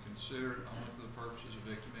 I can consider it only for the purposes of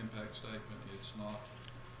victim impact statement. It's not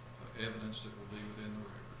evidence that will be within the record.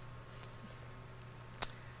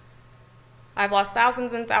 I've lost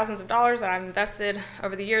thousands and thousands of dollars that I've invested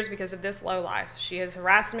over the years because of this low life. She has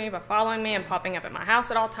harassed me by following me and popping up at my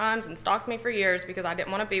house at all times and stalked me for years because I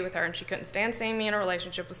didn't want to be with her and she couldn't stand seeing me in a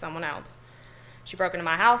relationship with someone else. She broke into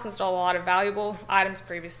my house and stole a lot of valuable items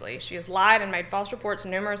previously. She has lied and made false reports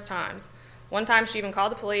numerous times. One time she even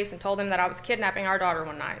called the police and told them that I was kidnapping our daughter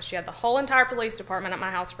one night. She had the whole entire police department at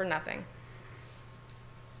my house for nothing.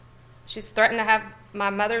 She's threatened to have my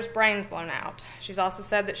mother's brains blown out. She's also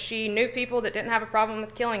said that she knew people that didn't have a problem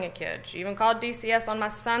with killing a kid. She even called DCS on my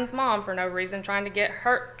son's mom for no reason, trying to get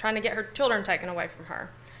her children taken away from her.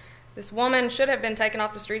 This woman should have been taken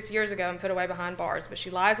off the streets years ago and put away behind bars, but she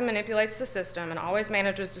lies and manipulates the system and always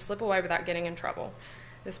manages to slip away without getting in trouble.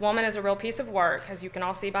 This woman is a real piece of work, as you can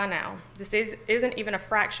all see by now. This isn't even a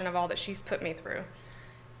fraction of all that she's put me through.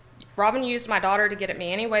 Robin used my daughter to get at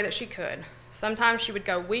me any way that she could. Sometimes she would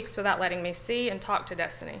go weeks without letting me see and talk to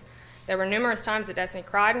Destiny. There were numerous times that Destiny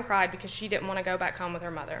cried and cried because she didn't want to go back home with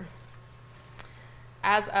her mother.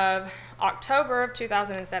 As of October of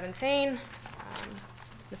 2017,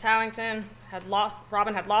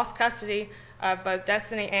 Robin had lost custody of both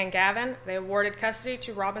Destiny and Gavin. They awarded custody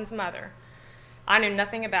to Robin's mother. I knew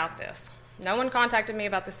nothing about this. No one contacted me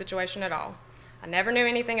about the situation at all. I never knew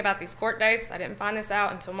anything about these court dates. I didn't find this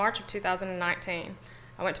out until March of 2019.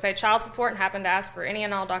 I went to pay child support and happened to ask for any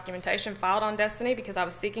and all documentation filed on Destiny because I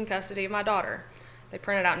was seeking custody of my daughter. They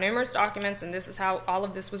printed out numerous documents, and this is how all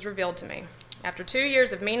of this was revealed to me. After 2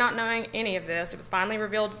 years of me not knowing any of this, it was finally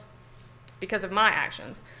revealed because of my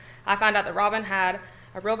actions. I found out that Robin had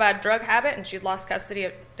a real bad drug habit and she'd lost custody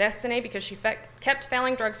of Destiny because she kept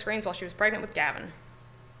failing drug screens while she was pregnant with Gavin.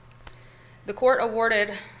 The court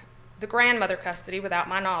awarded the grandmother custody without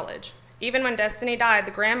my knowledge. Even when Destiny died,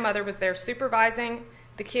 the grandmother was there supervising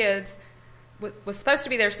the kids, was supposed to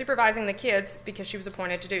be there supervising the kids because she was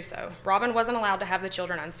appointed to do so. Robin wasn't allowed to have the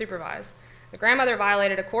children unsupervised. The grandmother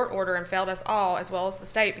violated a court order and failed us all, as well as the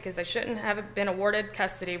state, because they shouldn't have been awarded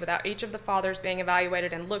custody without each of the fathers being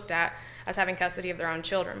evaluated and looked at as having custody of their own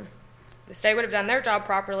children. If the state would have done their job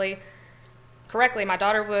correctly, my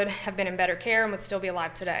daughter would have been in better care and would still be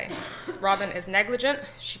alive today. Robin is negligent.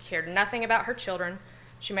 She cared nothing about her children.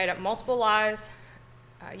 She made up multiple lies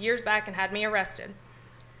years back and had me arrested.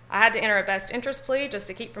 I had to enter a best interest plea just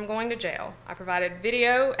to keep from going to jail. I provided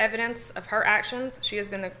video evidence of her actions. She has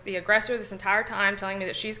been the aggressor this entire time, telling me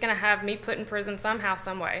that she's going to have me put in prison somehow,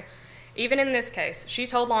 some way. Even in this case, she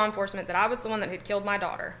told law enforcement that I was the one that had killed my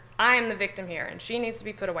daughter. I am the victim here, and she needs to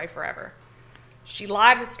be put away forever. She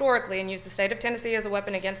lied historically and used the state of Tennessee as a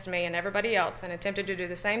weapon against me and everybody else and attempted to do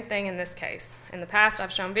the same thing in this case. In the past,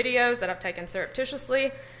 I've shown videos that I've taken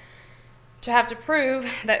surreptitiously to have to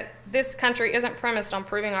prove that this country isn't premised on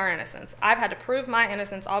proving our innocence. I've had to prove my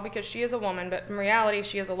innocence all because she is a woman, but in reality,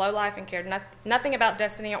 she is a lowlife and cared nothing about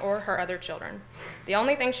Destiny or her other children. The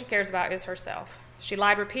only thing she cares about is herself. She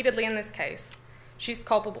lied repeatedly in this case. She's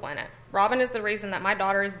culpable in it. Robin is the reason that my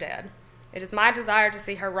daughter is dead. It is my desire to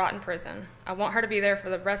see her rot in prison. I want her to be there for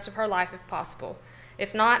the rest of her life if possible.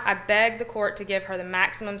 If not, I beg the court to give her the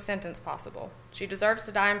maximum sentence possible. She deserves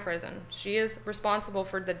to die in prison. She is responsible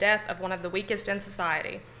for the death of one of the weakest in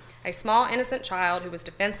society, a small, innocent child who was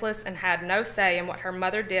defenseless and had no say in what her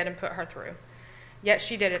mother did and put her through. Yet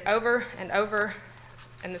she did it over and over,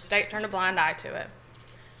 and the state turned a blind eye to it.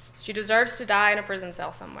 She deserves to die in a prison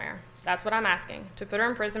cell somewhere. That's what I'm asking, to put her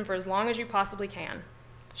in prison for as long as you possibly can.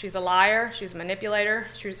 She's a liar, she's a manipulator,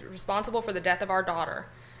 she's responsible for the death of our daughter.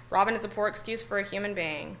 Robin is a poor excuse for a human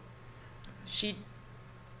being. She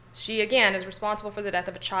again is responsible for the death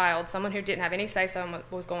of a child, someone who didn't have any say-so in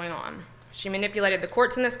what was going on. She manipulated the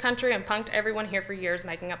courts in this country and punked everyone here for years,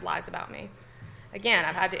 making up lies about me. Again,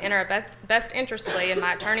 I've had to enter a best interest plea, and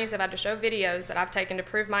my attorneys have had to show videos that I've taken to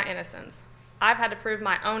prove my innocence. I've had to prove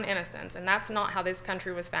my own innocence, and that's not how this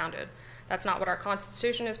country was founded. That's not what our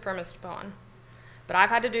Constitution is premised upon. But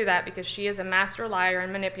I've had to do that because she is a master liar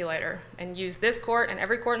and manipulator and used this court and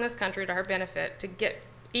every court in this country to her benefit to get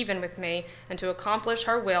even with me and to accomplish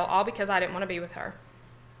her will, all because I didn't want to be with her.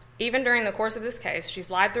 Even during the course of this case, she's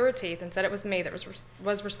lied through her teeth and said it was me that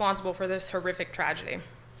was responsible for this horrific tragedy.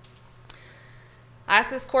 I ask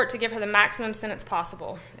this court to give her the maximum sentence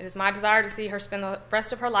possible. It is my desire to see her spend the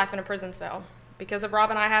rest of her life in a prison cell. Because of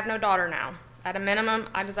Robin, I have no daughter now. At a minimum,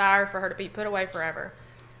 I desire for her to be put away forever.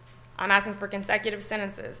 I'm asking for consecutive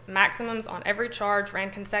sentences, maximums on every charge ran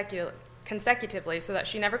consecutively so that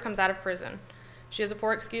she never comes out of prison. She is a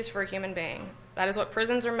poor excuse for a human being. That is what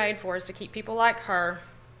prisons are made for, is to keep people like her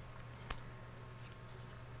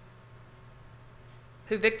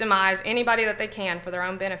who victimize anybody that they can for their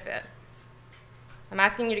own benefit. I'm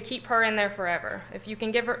asking you to keep her in there forever. If you can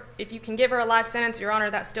give her a life sentence, Your Honor,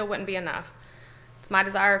 that still wouldn't be enough. It's my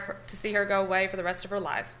desire to see her go away for the rest of her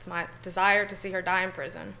life. It's my desire to see her die in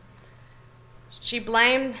prison. You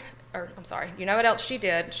know what else she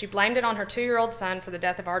did? She blamed it on her 2-year-old son for the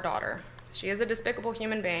death of our daughter. She is a despicable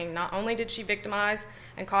human being. Not only did she victimize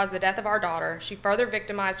and cause the death of our daughter, she further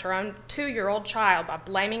victimized her own 2-year-old child by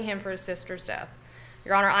blaming him for his sister's death.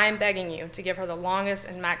 Your Honor, I am begging you to give her the longest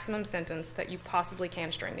and maximum sentence that you possibly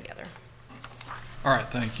can string together. All right,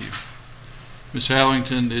 thank you. Ms.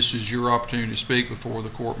 Howington, this is your opportunity to speak before the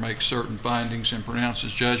court makes certain findings and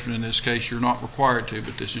pronounces judgment. In this case, you're not required to,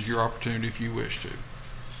 but this is your opportunity if you wish to.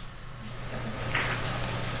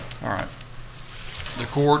 All right. The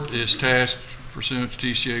court is tasked pursuant to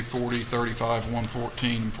TCA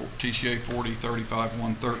 40-35-114 and TCA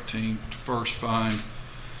 40-35-113 to first find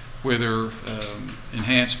whether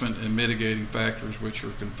enhancement and mitigating factors which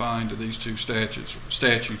are confined to these two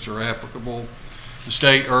statutes are applicable. The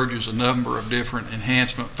state urges a number of different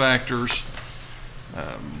enhancement factors.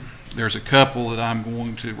 There's a couple that I'm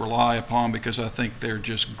going to rely upon because I think they're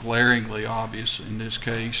just glaringly obvious in this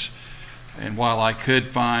case. And while I could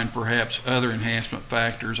find perhaps other enhancement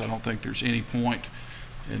factors, I don't think there's any point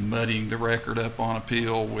in muddying the record up on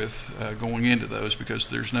appeal with going into those,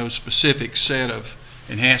 because there's no specific set of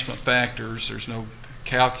enhancement factors. There's no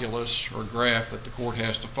calculus or graph that the court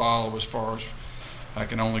has to follow as far as I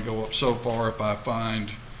can only go up so far if I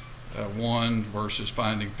find 1 versus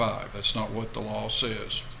finding 5. That's not what the law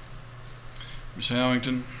says. Ms.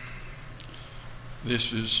 Howington,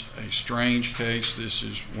 this is a strange case. This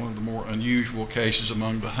is one of the more unusual cases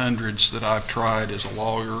among the hundreds that I've tried as a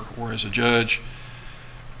lawyer or as a judge.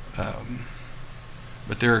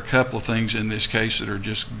 But there are a couple of things in this case that are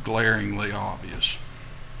just glaringly obvious.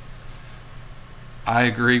 I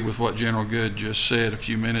agree with what General Good just said a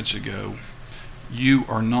few minutes ago. You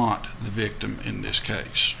are not the victim in this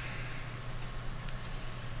case.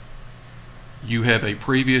 You have a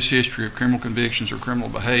previous history of criminal convictions or criminal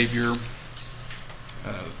behavior.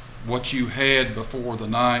 What you had before the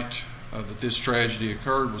night that this tragedy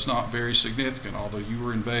occurred was not very significant, although you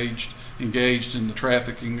were engaged in the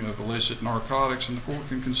trafficking of illicit narcotics, and the court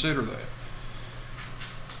can consider that.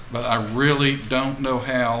 But I really don't know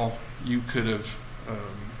how you could have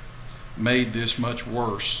made this much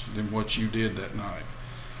worse than what you did that night.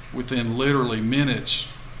 Within literally minutes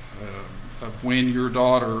of when your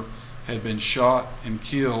daughter had been shot and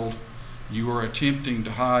killed, you were attempting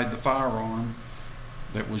to hide the firearm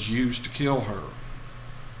that was used to kill her.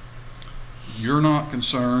 You're not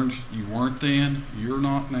concerned, you weren't then, you're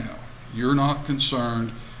not now. You're not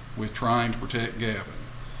concerned with trying to protect Gavin.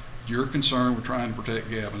 You're concerned with trying to protect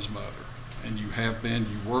Gavin's mother. And you have been,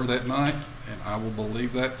 you were that night, and I will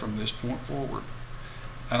believe that from this point forward.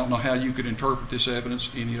 I don't know how you could interpret this evidence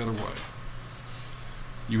any other way.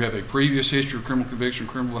 You have a previous history of criminal conviction,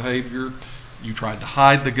 criminal behavior. You tried to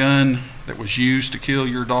hide the gun that was used to kill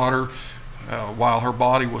your daughter while her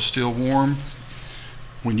body was still warm.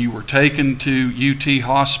 When you were taken to UT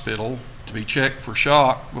Hospital to be checked for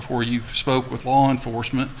shock before you spoke with law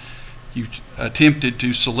enforcement. You attempted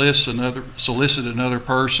to solicit another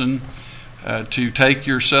person to take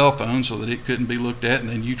your cell phone so that it couldn't be looked at, and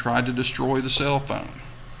then you tried to destroy the cell phone.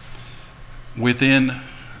 Within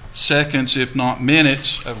seconds, if not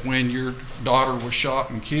minutes, of when your daughter was shot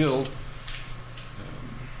and killed,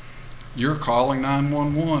 you're calling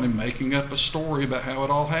 911 and making up a story about how it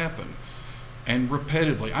all happened. And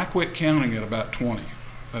repetitively, I quit counting at about 20,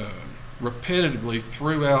 repetitively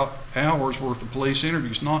throughout hours worth of police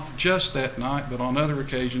interviews, not just that night, but on other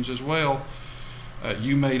occasions as well.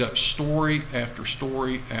 You made up story after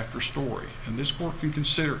story after story. And this court can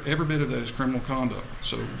consider every bit of that as criminal conduct.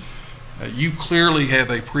 So you clearly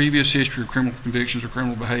have a previous history of criminal convictions or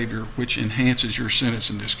criminal behavior which enhances your sentence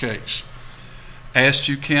in this case. As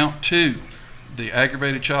to count 2, the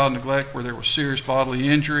aggravated child neglect where there was serious bodily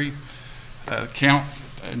injury, count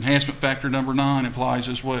enhancement factor number 9 applies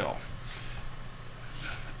as well.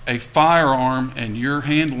 A firearm and your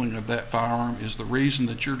handling of that firearm is the reason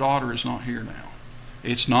that your daughter is not here now.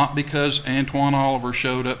 It's not because Antoine Oliver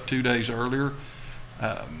showed up 2 days earlier.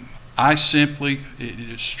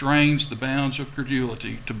 It strains the bounds of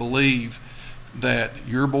credulity to believe that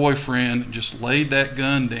your boyfriend just laid that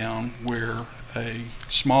gun down where a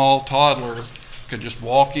small toddler could just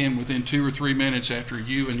walk in within 2 or 3 minutes after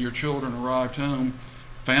you and your children arrived home,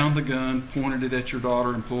 found the gun, pointed it at your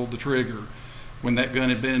daughter, and pulled the trigger when that gun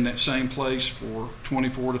had been in that same place for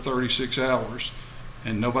 24 to 36 hours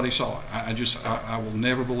and nobody saw it. I will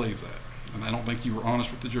never believe that. And I don't think you were honest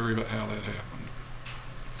with the jury about how that happened.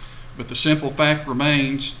 But the simple fact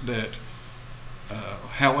remains that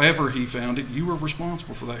however he found it, you were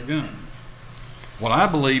responsible for that gun. What I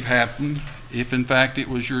believe happened, if in fact it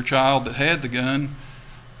was your child that had the gun,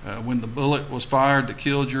 when the bullet was fired that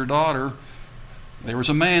killed your daughter, there was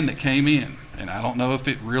a man that came in. And I don't know if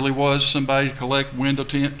it really was somebody to collect window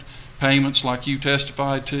tint payments like you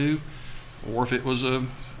testified to, or if it was a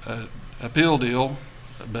pill deal,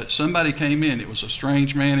 but somebody came in. It was a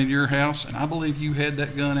strange man in your house, and I believe you had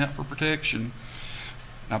that gun out for protection.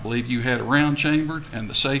 I believe you had it round chambered and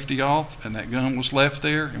the safety off, and that gun was left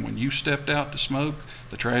there, and when you stepped out to smoke,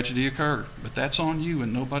 the tragedy occurred. But that's on you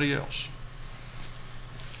and nobody else.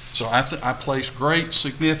 So I place great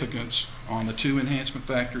significance on the 2 enhancement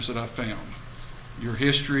factors that I found. Your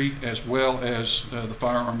history as well as the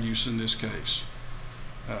firearm use in this case.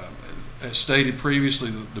 As stated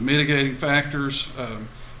previously, the mitigating factors,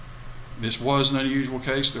 this was an unusual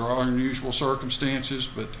case. There are unusual circumstances,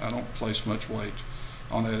 but I don't place much weight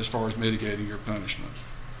on that as far as mitigating your punishment.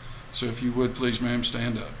 So if you would, please, ma'am,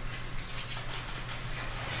 stand up.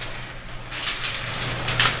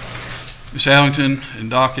 Ms. Howington, in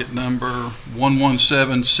docket number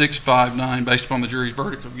 117659, based upon the jury's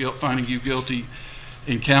verdict of guilt, finding you guilty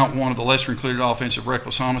in count 1 of the lesser included offense of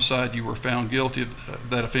reckless homicide, you were found guilty of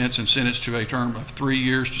that offense and sentenced to a term of 3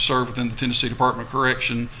 years to serve within the Tennessee Department of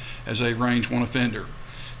Correction as a range 1 offender.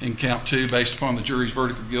 In count 2, based upon the jury's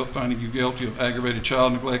verdict of guilt, finding you guilty of aggravated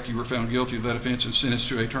child neglect, you were found guilty of that offense and sentenced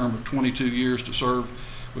to a term of 22 years to serve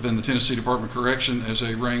within the Tennessee Department of Correction as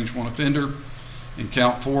a range 1 offender. In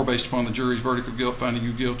count 4, based upon the jury's verdict of guilt, finding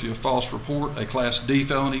you guilty of false report, a Class D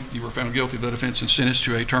felony, you were found guilty of that offense and sentenced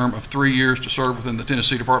to a term of 3 years to serve within the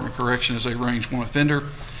Tennessee Department of Correction as a range 1 offender.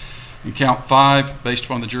 In count 5, based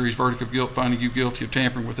upon the jury's verdict of guilt, finding you guilty of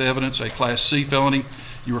tampering with evidence, a Class C felony,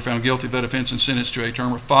 you were found guilty of that offense and sentenced to a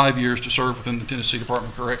term of 5 years to serve within the Tennessee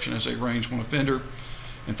Department of Correction as a range 1 offender.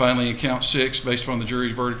 And finally, in count 6, based upon the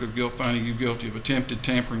jury's verdict of guilt, finding you guilty of attempted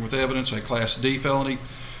tampering with evidence, a Class D felony,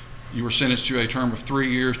 you were sentenced to a term of 3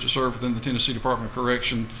 years to serve within the Tennessee Department of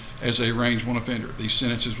Correction as a range 1 offender. These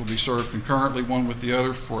sentences will be served concurrently, one with the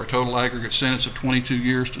other, for a total aggregate sentence of 22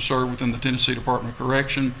 years to serve within the Tennessee Department of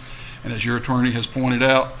Correction. And as your attorney has pointed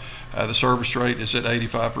out, the service rate is at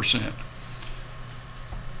 85%.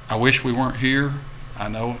 I wish we weren't here. I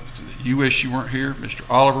know you wish you weren't here. Mr.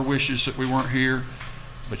 Oliver wishes that we weren't here,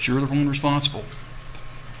 but you're the one responsible.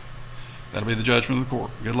 That'll be the judgment of the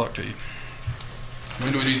court. Good luck to you.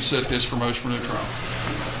 When do we need to set this for motion for new trial?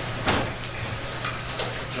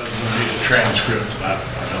 Doesn't need a transcript. I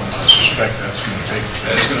suspect that's going to take.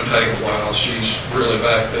 That's going to take a while. She's really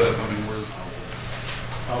backed up. I mean,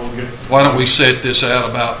 why don't we set this out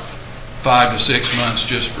about 5 to 6 months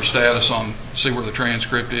just for status on, see where the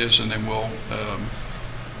transcript is, and then we'll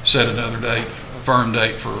set another date, a firm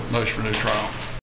date for motion for new trial.